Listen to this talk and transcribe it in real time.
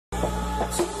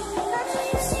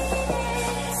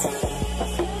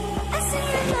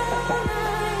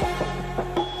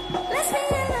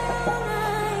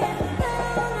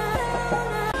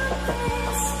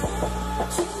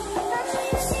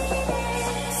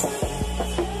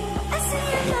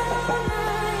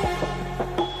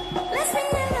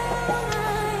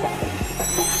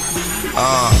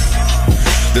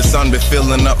The sun be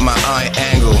filling up my eye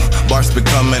angle. Bars be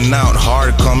coming out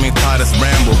hard, call me Titus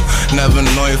Bramble. Never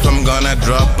know if I'm gonna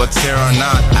drop a tear or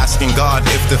not. Asking God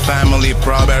if the family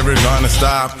prob ever gonna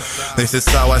stop. This is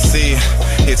how I see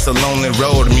it's a lonely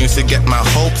road. Music get my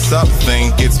hopes up,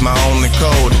 think it's my only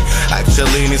code.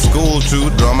 Actually need school to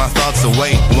draw my thoughts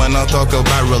away. When I talk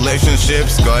about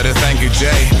relationships, gotta thank you,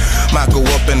 Jay. Might go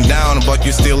up and down, but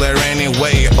you still there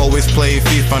anyway. Always play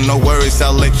FIFA, no worries,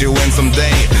 I'll let you win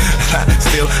someday.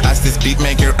 Still, as this beat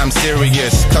maker, I'm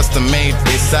serious. Custom made,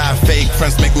 it's I fake,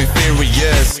 friends make me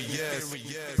furious.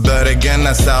 But again,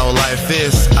 that's how life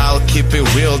is. I'll keep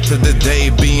it real to the day,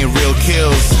 being real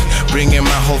kills. Bringing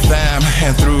my whole fam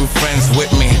and through friends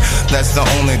with me. That's the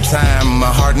only time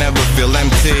my heart never feel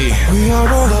empty. We are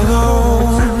all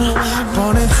alone,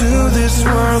 born into this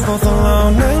world, both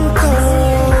alone and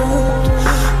cold.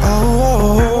 Oh,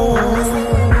 oh, oh.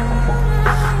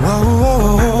 Oh,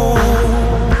 oh, oh.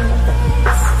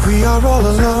 We are all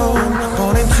alone,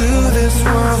 born into this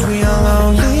world, we are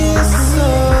lonely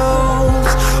souls.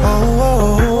 Oh,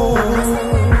 oh, oh.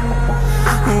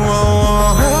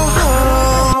 Oh, oh,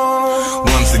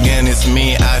 oh. Once again, it's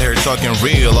me out here talking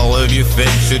real. All of you fake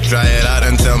should try it out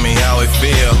and tell me how it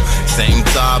feel. Same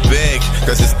topic,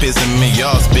 cause it's pissing me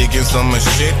off. Speaking so much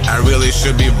shit, I really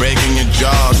should be breaking your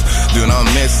jaws. Do not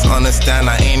misunderstand,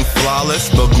 I ain't flawless,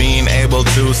 but being able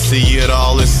to see it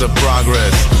all is a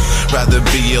progress. Rather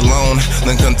be alone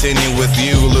than continue with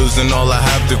you. Losing all I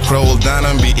have to crawl down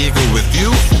and be equal with you.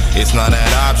 It's not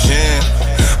an option,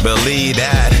 believe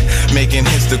that. Making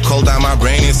hits to cool down my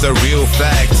brain is a real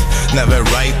fact. Never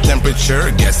right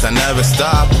temperature, guess I never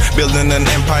stop. Building an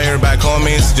empire back home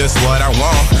is just what I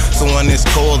want. So when this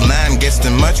cold land gets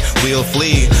too much, we'll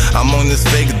flee. I'm on this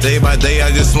fake day by day,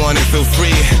 I just wanna feel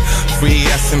free. Free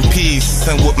as in peace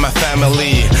and with my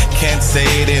family. Can't say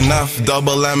it enough,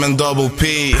 double M and double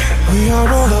P. we are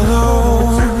all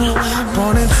alone,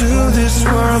 born into this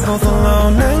world, both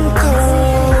alone and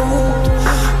cold.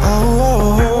 Oh,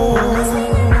 oh, oh.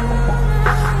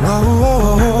 Oh,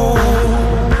 oh, oh.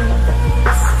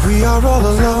 We are all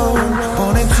alone,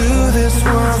 born into this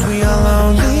world, we are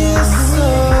lonely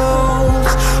souls.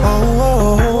 Oh,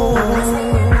 oh, oh.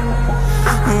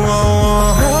 Oh,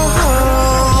 oh,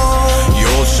 oh. You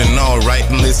all should know,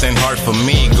 writing this ain't hard for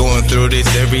me. Going through this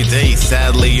every day,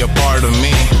 sadly a part of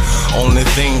me. Only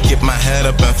thing, keep my head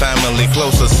up and family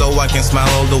closer, so I can smile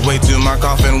all the way to my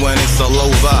coffin when it's all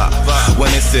over.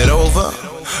 When it's it over,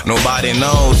 nobody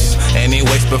knows.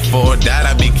 Anyways, before that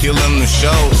I be killing the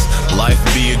shows. Life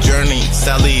be a journey,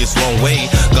 sadly it's one way.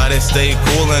 Gotta stay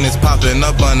cool and it's popping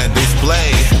up on a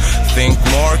display. Think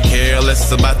more, care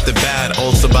less about the bad,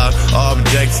 also about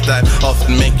objects that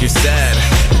often make you sad.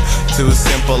 Two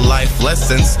simple life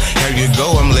lessons, here you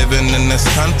go. I'm living in this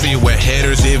country where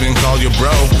haters even call you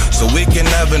bro. So we can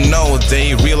never know,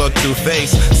 they real or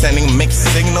two-faced. Sending mixed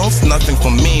signals, nothing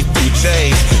for me to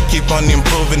chase. Keep on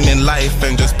improving in life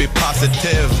and just be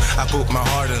positive. I put my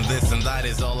heart in this and that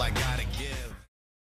is all I got.